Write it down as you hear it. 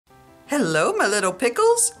Hello, my little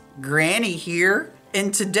pickles. Granny here.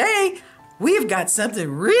 And today, we've got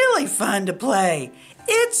something really fun to play.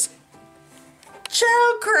 It's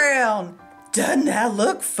Chow Crown. Doesn't that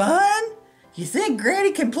look fun? You think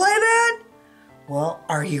Granny can play that? Well,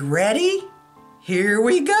 are you ready? Here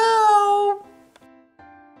we go.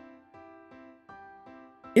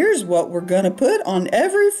 Here's what we're going to put on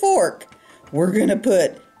every fork. We're going to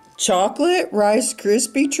put chocolate Rice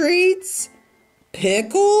Krispie treats,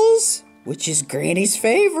 pickles, which is Granny's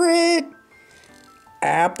favorite,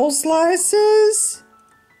 apple slices,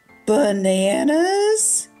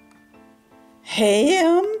 bananas,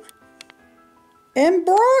 ham, and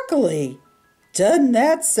broccoli. Doesn't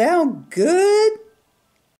that sound good?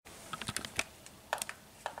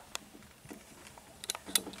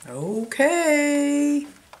 Okay,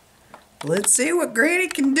 let's see what Granny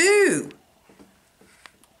can do.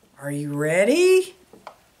 Are you ready?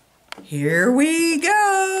 Here we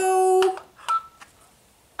go.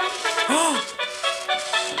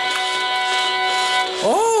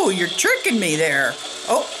 Oh, you're tricking me there.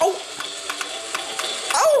 Oh.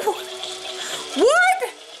 What?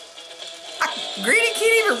 Granny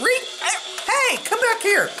can't even read. Hey, come back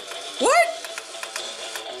here. What?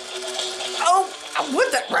 Oh,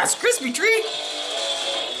 what that Rice Krispie treat?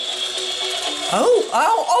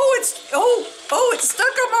 It's stuck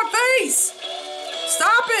on my face.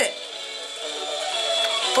 Stop it.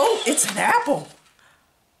 Oh, it's an apple.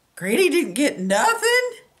 Granny didn't get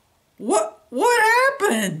nothing? What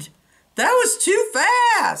happened? That was too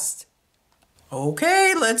fast.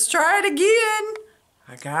 Okay, let's try it again.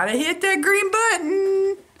 I gotta hit that green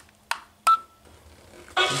button.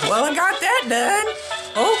 Well, I got that done.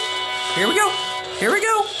 Oh, here we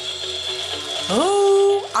go.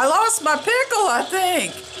 Oh, I lost my pickle, I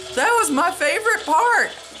think. That was my favorite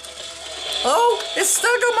part. Oh, it's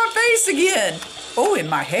stuck on my face again. Oh, in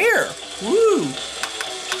my hair. Woo.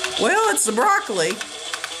 Well, it's the broccoli.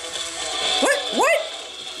 What?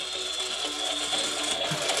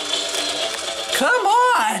 Come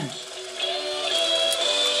on.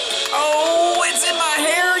 Oh, it's in my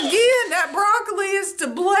hair again. That broccoli is to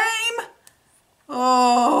blame.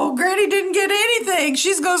 Oh, Granny didn't get anything.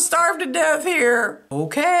 She's gonna starve to death here.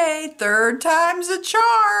 Okay, third time's a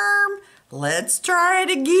charm. Let's try it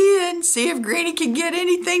again. See if Granny can get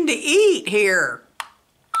anything to eat here.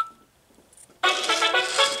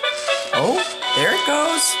 Oh, there it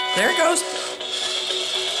goes.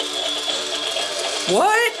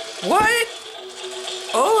 What?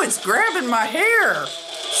 Oh, it's grabbing my hair.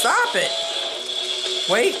 Stop it.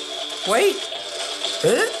 Wait.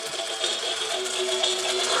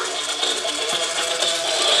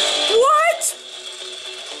 What?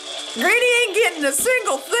 Granny ain't getting a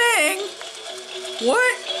single thing.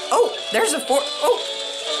 What? Oh, there's a fork. Oh,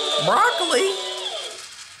 broccoli.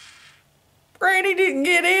 Granny didn't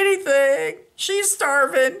get anything. She's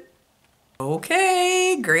starving.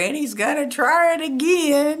 Okay, Granny's gotta try it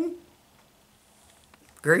again.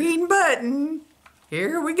 Green button.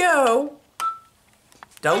 Here we go.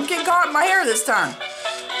 Don't get caught in my hair this time.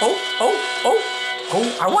 Oh,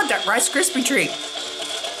 I want that Rice Krispie treat.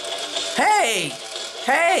 Hey.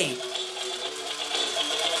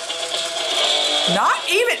 Not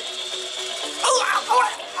even. Oh,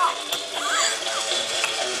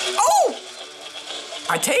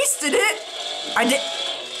 I tasted it. I did.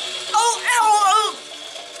 Oh.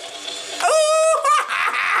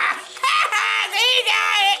 He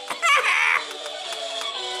got it.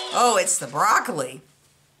 Oh, it's the broccoli.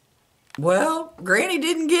 Well, Granny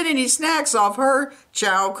didn't get any snacks off her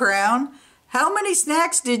Chow Crown. How many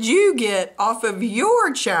snacks did you get off of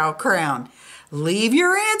your Chow Crown? Leave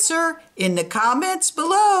your answer in the comments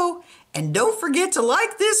below, and don't forget to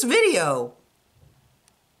like this video.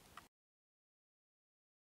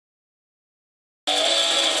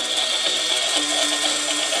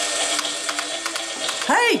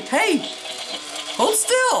 Hey, hold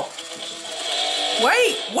still.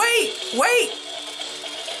 Wait.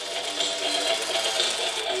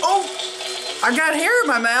 Oh, I got hair in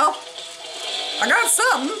my mouth. I got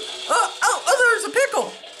something. Oh, there's a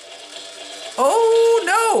pickle. Oh,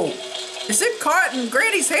 no. Is it caught in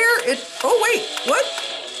Granny's hair? Oh, wait, what?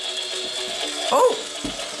 Oh,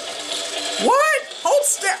 what? Hold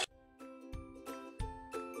still.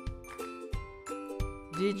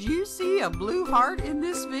 Did you see a blue heart in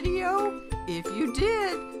this video? If you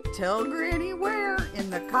did, tell Granny where in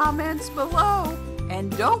the comments below.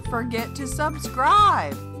 And don't forget to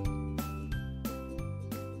subscribe.